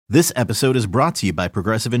This episode is brought to you by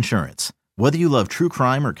Progressive Insurance. Whether you love true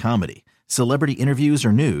crime or comedy, celebrity interviews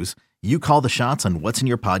or news, you call the shots on what's in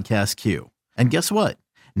your podcast queue. And guess what?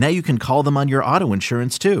 Now you can call them on your auto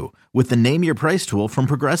insurance too with the Name Your Price tool from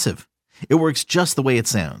Progressive. It works just the way it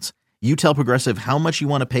sounds. You tell Progressive how much you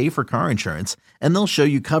want to pay for car insurance, and they'll show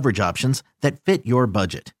you coverage options that fit your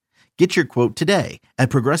budget. Get your quote today at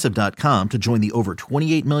Progressive.com to join the over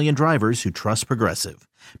 28 million drivers who trust Progressive.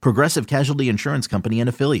 Progressive Casualty Insurance Company and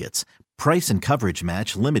Affiliates. Price and coverage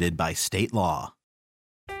match limited by state law.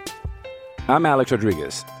 I'm Alex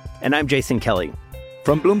Rodriguez. And I'm Jason Kelly.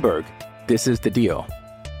 From Bloomberg, this is The Deal.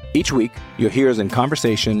 Each week, you'll hear us in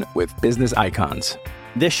conversation with business icons.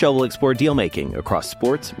 This show will explore deal-making across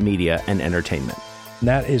sports, media, and entertainment.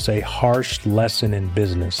 That is a harsh lesson in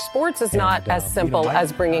business. Sports is not as simple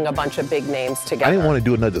as bringing a bunch of big names together. I didn't want to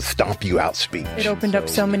do another stomp you out speech. It opened up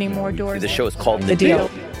so many more doors. The show is called The Deal.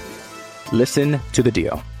 Listen to The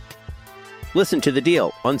Deal. Listen to The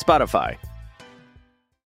Deal on Spotify.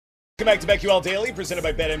 Welcome back to BetQL Daily, presented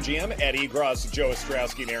by BetMGM. Eddie Gross, Joe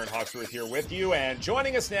Ostrowski, and Aaron Hawksworth here with you. And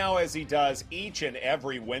joining us now, as he does each and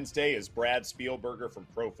every Wednesday, is Brad Spielberger from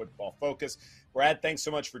Pro Football Focus. Brad, thanks so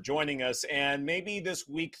much for joining us. And maybe this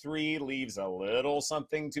week 3 leaves a little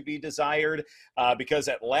something to be desired, because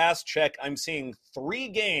at last check, I'm seeing 3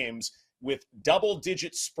 games with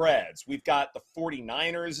double-digit spreads. We've got the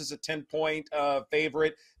 49ers as a 10-point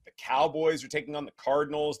favorite. The Cowboys are taking on the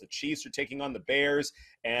Cardinals. The Chiefs are taking on the Bears.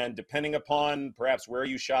 And depending upon perhaps where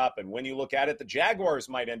you shop and when you look at it, the Jaguars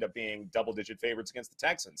might end up being double-digit favorites against the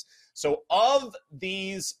Texans. So of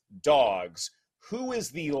these dogs, who is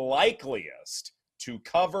the likeliest to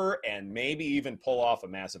cover and maybe even pull off a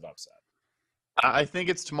massive upset? I think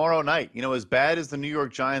it's tomorrow night. You know, as bad as the New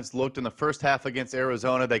York Giants looked in the first half against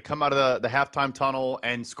Arizona, they come out of the halftime tunnel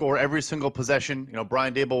and score every single possession. You know,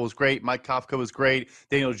 Brian Daboll was great. Mike Kafka was great.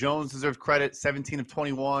 Daniel Jones deserved credit, 17 of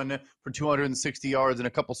 21 for 260 yards and a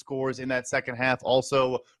couple scores in that second half.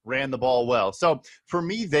 Also ran the ball well. So for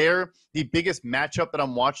me there, the biggest matchup that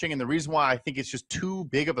I'm watching, and the reason why I think it's just too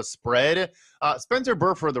big of a spread, Spencer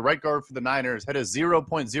Burford, the right guard for the Niners, had a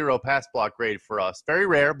 0.0 pass block grade for us. Very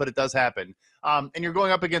rare, but it does happen. And you're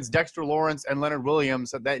going up against Dexter Lawrence and Leonard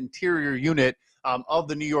Williams, that interior unit of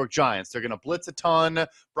the New York Giants. They're going to blitz a ton.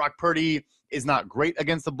 Brock Purdy is not great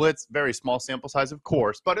against the blitz. Very small sample size, of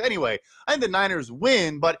course. But anyway, I think the Niners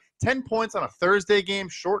win, but 10 points on a Thursday game,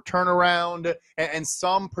 short turnaround, and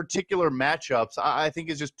some particular matchups, I think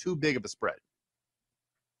is just too big of a spread.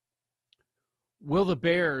 Will the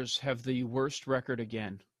Bears have the worst record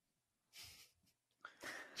again?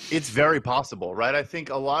 It's very possible, right? I think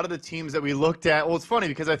a lot of the teams that we looked at, well, it's funny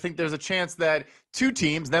because I think there's a chance that 2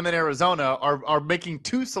 teams, them in Arizona, are making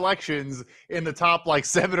 2 selections in the top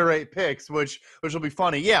 7 or 8 picks, which will be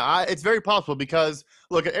funny. Yeah, it's very possible because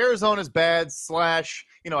look, Arizona's bad /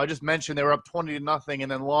 I just mentioned they were up 20-0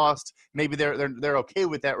 and then lost. Maybe they're okay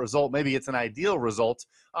with that result. Maybe it's an ideal result.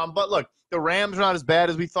 But look, the Rams are not as bad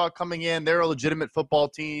as we thought coming in. They're a legitimate football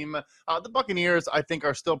team. The Buccaneers, I think,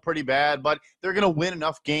 are still pretty bad, but they're going to win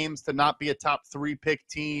enough games to not be a top 3 pick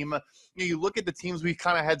team. You look at the teams we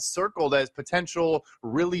kind of had circled as potential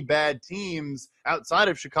really bad teams outside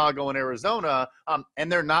of Chicago and Arizona, and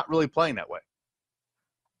they're not really playing that way.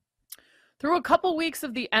 Through a couple weeks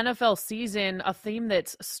of the NFL season, a theme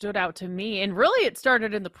that's stood out to me, and really it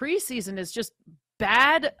started in the preseason, is just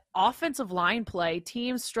bad offensive line play,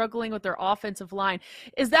 teams struggling with their offensive line.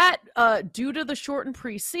 Is that due to the shortened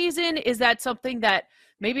preseason? Is that something that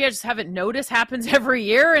maybe I just haven't noticed happens every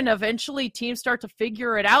year and eventually teams start to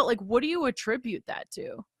figure it out? What do you attribute that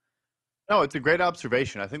to? No, it's a great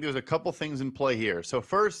observation. I think there's a couple things in play here. So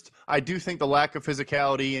first, I do think the lack of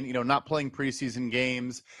physicality and, not playing preseason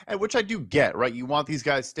games, and which I do get, right? You want these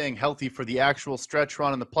guys staying healthy for the actual stretch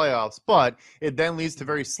run in the playoffs, but it then leads to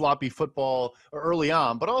very sloppy football early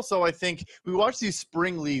on. But also, I think we watch these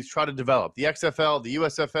spring leagues try to develop, the XFL, the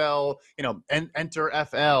USFL, enter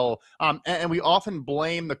FL, and we often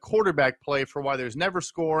blame the quarterback play for why there's never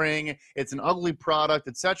scoring, it's an ugly product,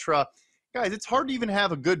 etc. Guys, it's hard to even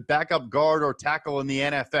have a good backup guard or tackle in the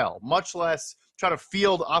NFL, much less try to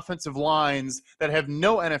field offensive lines that have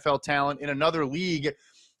no NFL talent in another league.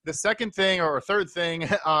 The second thing or third thing,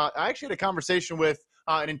 I actually had a conversation with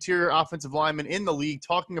an interior offensive lineman in the league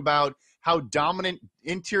talking about how dominant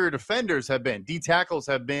interior defenders have been, D tackles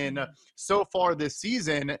have been so far this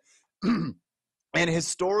season. And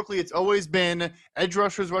historically, it's always been edge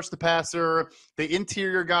rushers rush the passer, the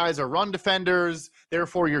interior guys are run defenders,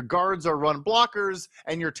 therefore your guards are run blockers,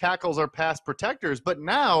 and your tackles are pass protectors. But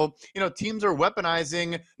now, teams are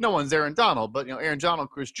weaponizing, no one's Aaron Donald, but, Aaron Donald,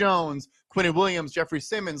 Chris Jones, Quinnen Williams, Jeffrey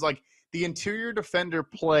Simmons, the interior defender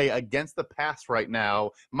play against the pass right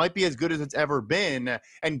now might be as good as it's ever been,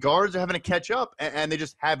 and guards are having to catch up, and they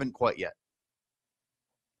just haven't quite yet.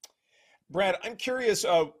 Brad, I'm curious,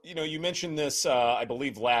 you mentioned this, I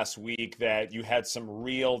believe last week, that you had some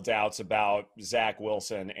real doubts about Zach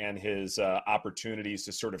Wilson and his opportunities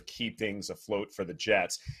to sort of keep things afloat for the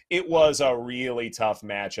Jets. It was a really tough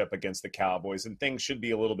matchup against the Cowboys, and things should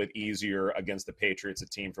be a little bit easier against the Patriots, a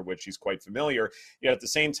team for which he's quite familiar. Yet at the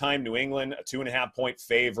same time, New England, a 2.5-point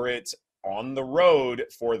favorite on the road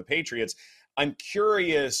for the Patriots. I'm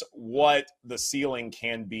curious what the ceiling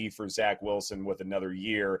can be for Zach Wilson with another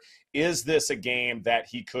year. Is this a game that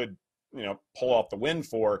he could, pull off the win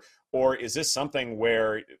for, or is this something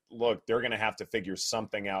where, look, they're going to have to figure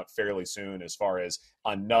something out fairly soon as far as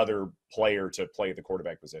another player to play the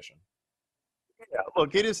quarterback position? Yeah,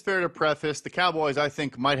 look, it is fair to preface the Cowboys, I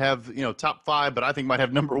think, might have, top 5, but I think might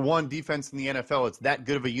have number 1 defense in the NFL. It's that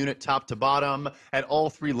good of a unit top to bottom at all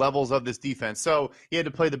 3 levels of this defense. So he had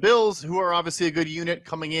to play the Bills, who are obviously a good unit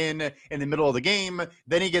coming in the middle of the game.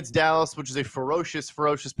 Then he gets Dallas, which is a ferocious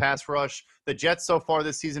pass rush. The Jets so far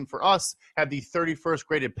this season for us have the 31st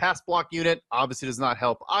graded pass block unit. Obviously does not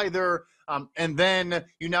help either. And then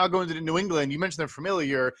you now go into New England. You mentioned they're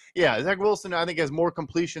familiar. Yeah, Zach Wilson, I think, has more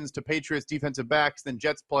completions to Patriots defensive backs than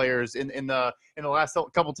Jets players in the last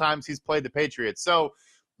couple times he's played the Patriots. So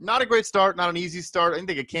not a great start, not an easy start. I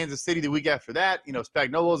think at Kansas City the week after that,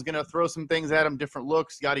 Spagnuolo is going to throw some things at him, different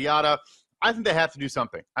looks, yada, yada. I think they have to do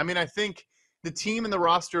something. I mean, I think the team and the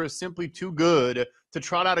roster is simply too good to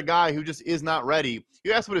trot out a guy who just is not ready.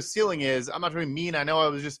 You asked what his ceiling is. I'm not trying to be mean. I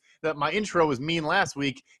know that my intro was mean last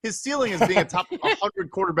week. His ceiling is being a top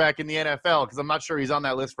 100 quarterback in the NFL, because I'm not sure he's on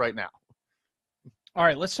that list right now. All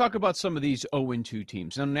right, let's talk about some of these 0-2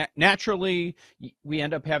 teams. And naturally, we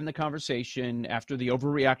end up having the conversation after the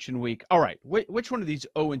overreaction week. All right, which one of these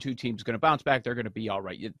 0-2 teams is going to bounce back? They're going to be all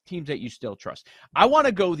right. Teams that you still trust. I want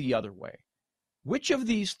to go the other way. Which of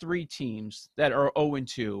these 3 teams that are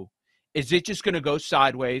 0-2, is it just going to go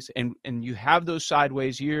sideways? And you have those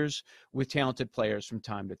sideways years with talented players from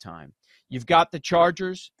time to time. You've got the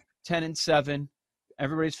Chargers, 10-7,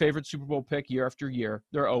 everybody's favorite Super Bowl pick year after year.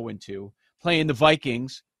 They're 0-2. Playing the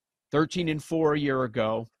Vikings, 13-4 a year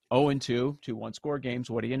ago, 0-2, 2 one-score games.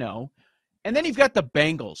 What do you know? And then you've got the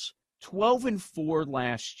Bengals, 12-4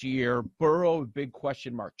 last year. Burrow, big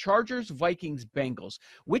question mark. Chargers, Vikings, Bengals.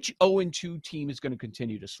 Which 0-2 team is going to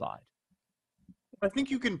continue to slide? I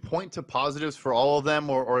think you can point to positives for all of them,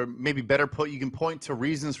 or maybe better put, you can point to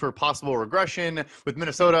reasons for possible regression. With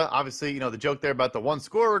Minnesota, obviously, the joke there about the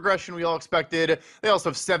 1-score regression we all expected. They also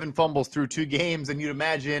have 7 fumbles through 2 games, and you'd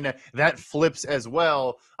imagine that flips as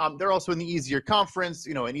well. They're also in the easier conference,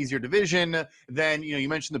 an easier division than, you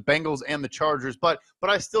mentioned the Bengals and the Chargers. But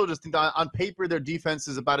I still just think on paper their defense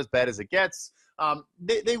is about as bad as it gets.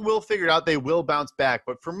 They will figure it out. They will bounce back.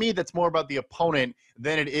 But for me, that's more about the opponent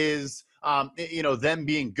than it is them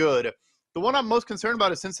being good. The one I'm most concerned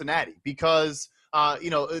about is Cincinnati, because,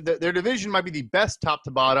 their division might be the best top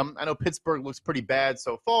to bottom. I know Pittsburgh looks pretty bad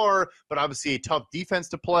so far, but obviously a tough defense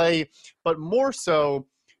to play. But more so,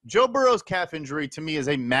 Joe Burrow's calf injury to me is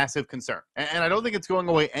a massive concern. And I don't think it's going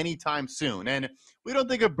away anytime soon. And we don't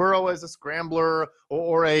think of Burrow as a scrambler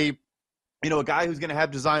or a guy who's going to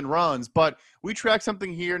have design runs, but we track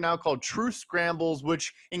something here now called true scrambles,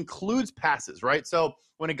 which includes passes, right? So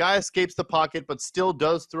when a guy escapes the pocket but still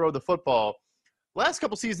does throw the football, last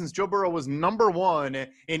couple seasons, Joe Burrow was number 1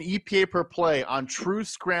 in EPA per play on true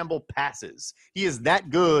scramble passes. He is that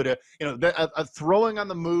good, throwing on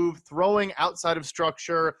the move, throwing outside of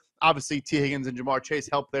structure. Obviously, T. Higgins and Jamar Chase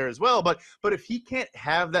help there as well. But if he can't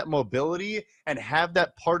have that mobility and have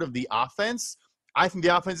that part of the offense, I think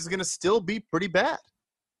the offense is going to still be pretty bad.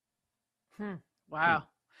 Wow.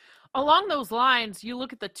 Along those lines, you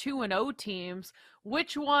look at the 2-0 teams.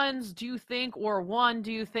 Which ones do you think, or one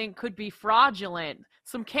do you think, could be fraudulent?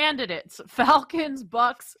 Some candidates: Falcons,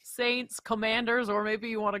 Bucks, Saints, Commanders, or maybe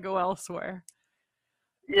you want to go elsewhere.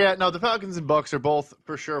 Yeah, no, the Falcons and Bucks are both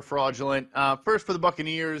for sure fraudulent. First for the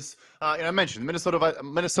Buccaneers, I mentioned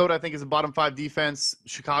Minnesota I think is a bottom 5 defense.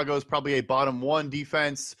 Chicago is probably a bottom 1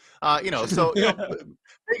 defense.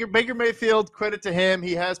 Baker Mayfield, credit to him.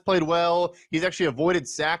 He has played well. He's actually avoided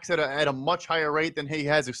sacks at a much higher rate than he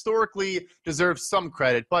has historically. Deserves some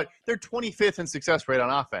credit, but they're 25th in success rate on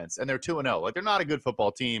offense, and they're 2-0. Like, they're not a good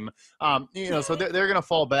football team. So they're going to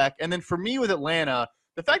fall back. And then for me with Atlanta,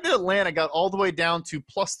 the fact that Atlanta got all the way down to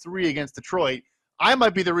 +3 against Detroit, I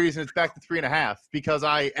might be the reason it's back to 3.5 because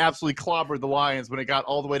I absolutely clobbered the Lions when it got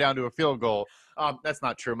all the way down to a field goal. That's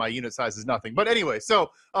not true. My unit size is nothing. But anyway,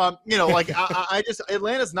 so, I just –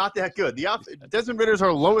 Atlanta's not that good. Desmond Ritter's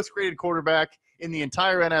our lowest graded quarterback in the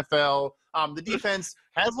entire NFL. The defense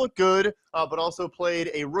has looked good, but also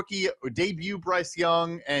played a rookie debut Bryce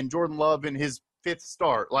Young and Jordan Love in his fifth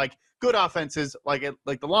start. Like, good offenses like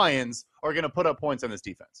the Lions are going to put up points on this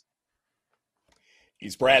defense.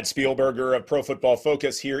 He's Brad Spielberger of Pro Football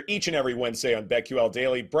Focus here each and every Wednesday on BetQL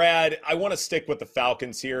Daily. Brad, I want to stick with the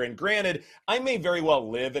Falcons here. And granted, I may very well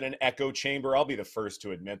live in an echo chamber. I'll be the first to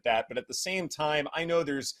admit that. But at the same time, I know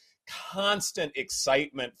there's constant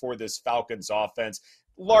excitement for this Falcons offense,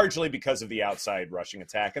 largely because of the outside rushing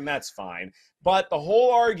attack, and that's fine. But the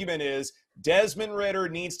whole argument is Desmond Ridder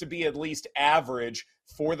needs to be at least average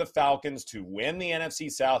for the Falcons to win the NFC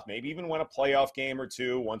South, maybe even win a playoff game or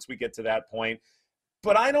two once we get to that point.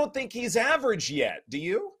 But I don't think he's average yet. Do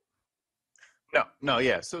you? No,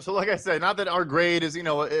 yeah. So like I said, not that our grade is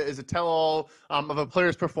a tell-all of a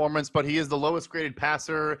player's performance, but he is the lowest graded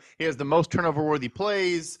passer. He has the most turnover-worthy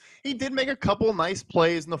plays. He did make a couple nice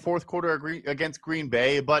plays in the fourth quarter against Green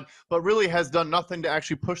Bay, but really has done nothing to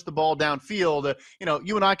actually push the ball downfield.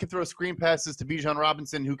 You and I can throw screen passes to Bijan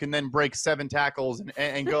Robinson, who can then break 7 tackles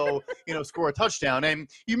and go, score a touchdown. And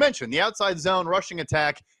you mentioned the outside zone rushing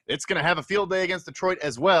attack. It's going to have a field day against Detroit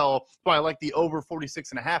as well. So I like the over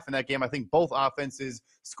 46.5 in that game. I think both offenses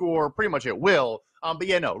score pretty much at will. But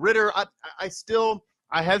yeah, no, Ridder,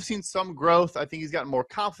 I have seen some growth. I think he's gotten more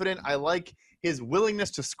confident. I like his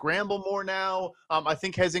willingness to scramble more now. I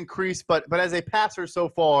think has increased, but as a passer so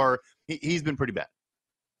far, he's been pretty bad.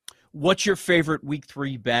 What's your favorite Week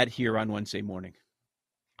 3 bet here on Wednesday morning?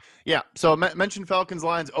 Yeah, so mentioned Falcons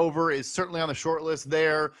Lions over is certainly on the short list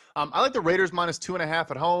there. I like the Raiders minus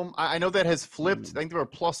 2.5 at home. I know that has flipped. I think they were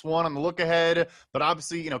 +1 on the look ahead, but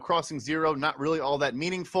obviously, crossing 0, not really all that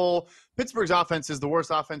meaningful. Pittsburgh's offense is the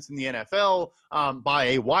worst offense in the NFL by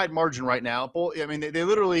a wide margin right now. I mean, they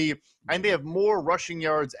literally, I think they have more rushing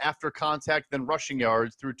yards after contact than rushing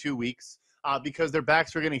yards through 2 weeks because their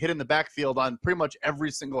backs are getting hit in the backfield on pretty much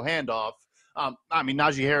every single handoff.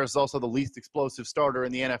 Najee Harris is also the least explosive starter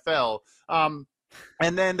in the NFL.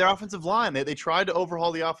 And then their offensive line, they tried to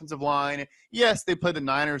overhaul the offensive line. Yes, they played the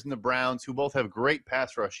Niners and the Browns, who both have great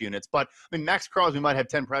pass rush units. But, Max Crosby might have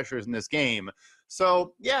 10 pressures in this game.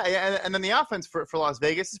 So, yeah, and then the offense for Las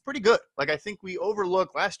Vegas is pretty good. Like, I think we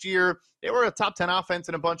overlooked last year, they were a top 10 offense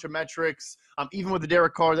in a bunch of metrics, even with the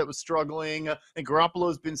Derek Carr that was struggling. I think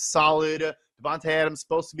Garoppolo's been solid. Devontae Adams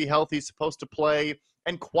supposed to be healthy, supposed to play.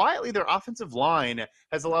 And quietly, their offensive line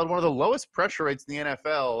has allowed one of the lowest pressure rates in the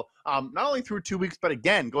NFL, not only through 2 weeks, but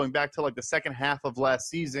again, going back to like the second half of last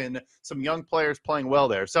season, some young players playing well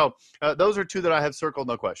there. So those are two that I have circled,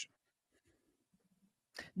 no question.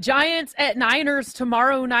 Giants at Niners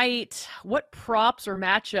tomorrow night. What props or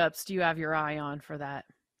matchups do you have your eye on for that?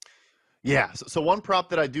 Yeah, so one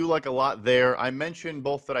prop that I do like a lot there, I mentioned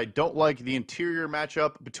both that I don't like the interior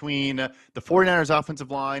matchup between the 49ers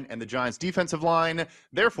offensive line and the Giants defensive line.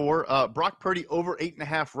 Therefore, Brock Purdy over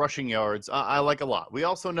 8.5 rushing yards, I like a lot. We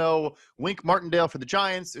also know Wink Martindale for the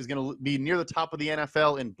Giants is going to be near the top of the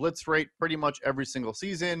NFL in blitz rate pretty much every single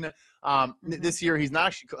season. This year, he's not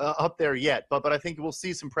actually up there yet, but I think we'll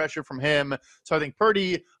see some pressure from him. So I think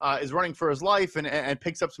Purdy is running for his life and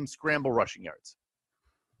picks up some scramble rushing yards.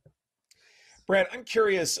 Brad, I'm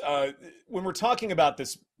curious, when we're talking about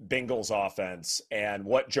this Bengals offense and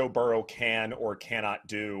what Joe Burrow can or cannot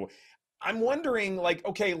do, I'm wondering,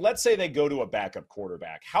 okay, let's say they go to a backup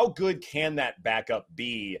quarterback. How good can that backup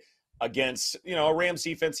be against, a Rams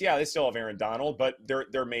defense? Yeah, they still have Aaron Donald, but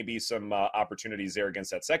there may be some opportunities there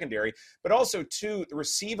against that secondary. But also, too, the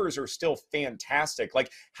receivers are still fantastic.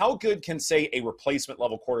 How good can, say, a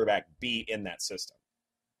replacement-level quarterback be in that system?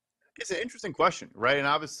 It's an interesting question, right? And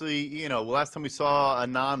obviously, last time we saw a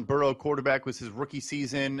non-Burrow quarterback was his rookie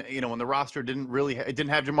season, when the roster didn't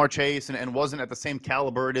have Jamar Chase and wasn't at the same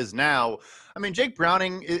caliber it is now. Jake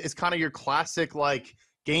Browning is kind of your classic,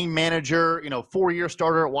 game manager, 4-year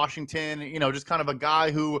starter at Washington, just kind of a guy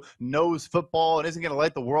who knows football and isn't going to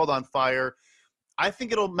light the world on fire. I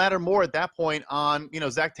think it'll matter more at that point on,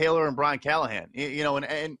 Zach Taylor and Brian Callahan,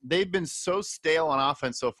 and they've been so stale on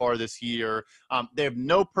offense so far this year. They have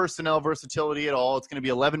no personnel versatility at all. It's going to be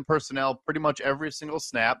 11 personnel pretty much every single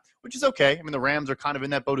snap, which is okay. The Rams are kind of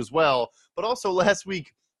in that boat as well. But also last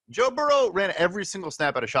week, Joe Burrow ran every single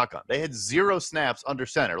snap out of shotgun. They had 0 snaps under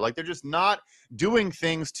center. They're just not doing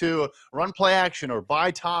things to run play action or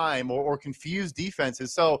buy time or confuse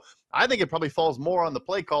defenses. So I think it probably falls more on the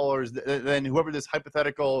play callers than whoever this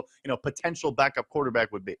hypothetical, potential backup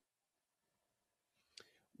quarterback would be.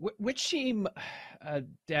 Which team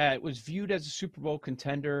that was viewed as a Super Bowl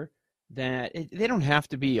contender that they don't have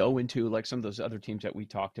to be 0-2 like some of those other teams that we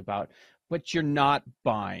talked about, but you're not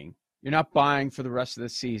buying. You're not buying for the rest of the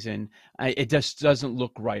season. It just doesn't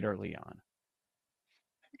look right early on.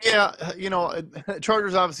 Yeah,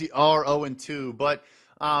 Chargers obviously are 0-2, but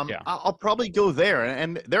I'll probably go there.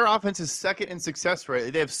 And their offense is second in success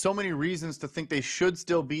rate. They have so many reasons to think they should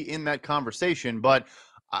still be in that conversation, but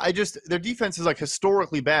their defense is like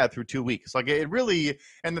historically bad through 2 weeks. Like it really,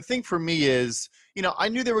 and the thing for me is, I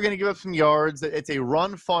knew they were going to give up some yards. It's a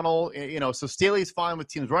run funnel, so Staley's fine with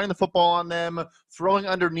teams running the football on them, throwing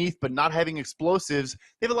underneath, but not having explosives.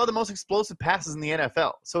 They have a lot of the most explosive passes in the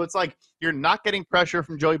NFL. So it's like you're not getting pressure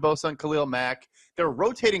from Joey Bosa and Khalil Mack. They're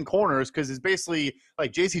rotating corners because it's basically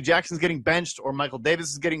like J.C. Jackson's getting benched or Michael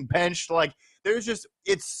Davis is getting benched. Like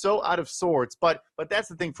it's so out of sorts. But that's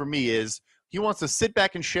the thing for me is, he wants to sit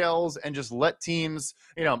back in shells and just let teams,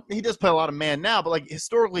 he does play a lot of man now, but like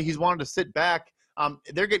historically he's wanted to sit back.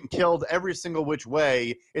 They're getting killed every single which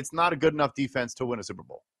way. It's not a good enough defense to win a Super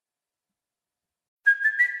Bowl.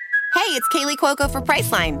 Hey, it's Kaylee Cuoco for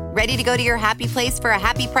Priceline. Ready to go to your happy place for a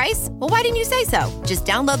happy price? Well, why didn't you say so? Just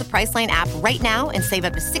download the Priceline app right now and save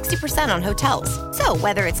up to 60% on hotels. So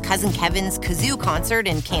whether it's Cousin Kevin's Kazoo Concert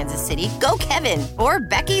in Kansas City, go Kevin, or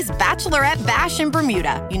Becky's Bachelorette Bash in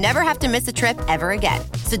Bermuda, you never have to miss a trip ever again.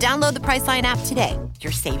 So download the Priceline app today.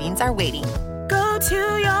 Your savings are waiting. Go to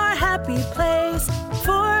your happy place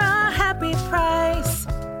for a happy price.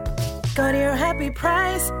 Go to your happy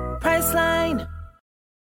price, Priceline.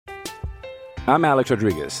 I'm Alex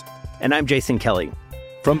Rodriguez. And I'm Jason Kelly.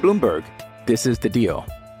 From Bloomberg, this is The Deal.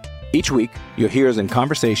 Each week, you'll hear us in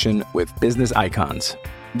conversation with business icons.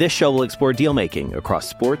 This show will explore deal-making across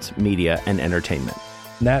sports, media, and entertainment.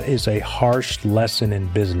 That is a harsh lesson in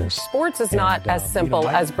business. Sports is not as simple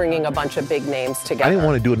as bringing a bunch of big names together. I didn't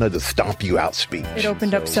want to do another stomp you out speech. It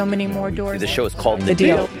opened up so many more doors. The show is called The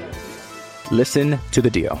Deal. Listen to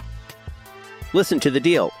The Deal. Listen to The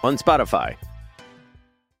Deal on Spotify.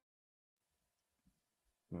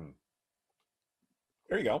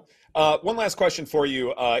 There you go. One last question for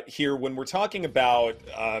you here. When we're talking about,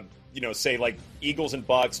 say like Eagles and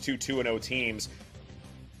Bucks, 2-2-0 teams,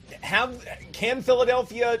 can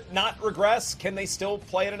Philadelphia not regress? Can they still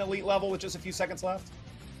play at an elite level with just a few seconds left?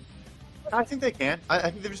 I think they can.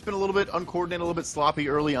 I think they've just been a little bit uncoordinated, a little bit sloppy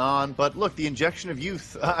early on. But look, the injection of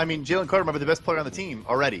youth. Jalen Carter might be the best player on the team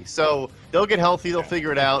already. So they'll get healthy. They'll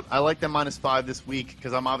figure it out. I like them -5 this week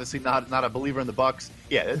because I'm obviously not a believer in the Bucks.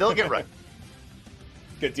 Yeah, they'll get right.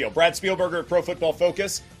 Good deal. Brad Spielberger, Pro Football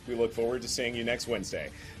Focus. We look forward to seeing you next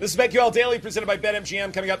Wednesday. This is BetQL Daily presented by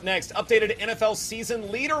BetMGM. Coming up next, updated NFL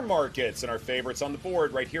season leader markets and our favorites on the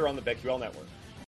board right here on the BetQL Network.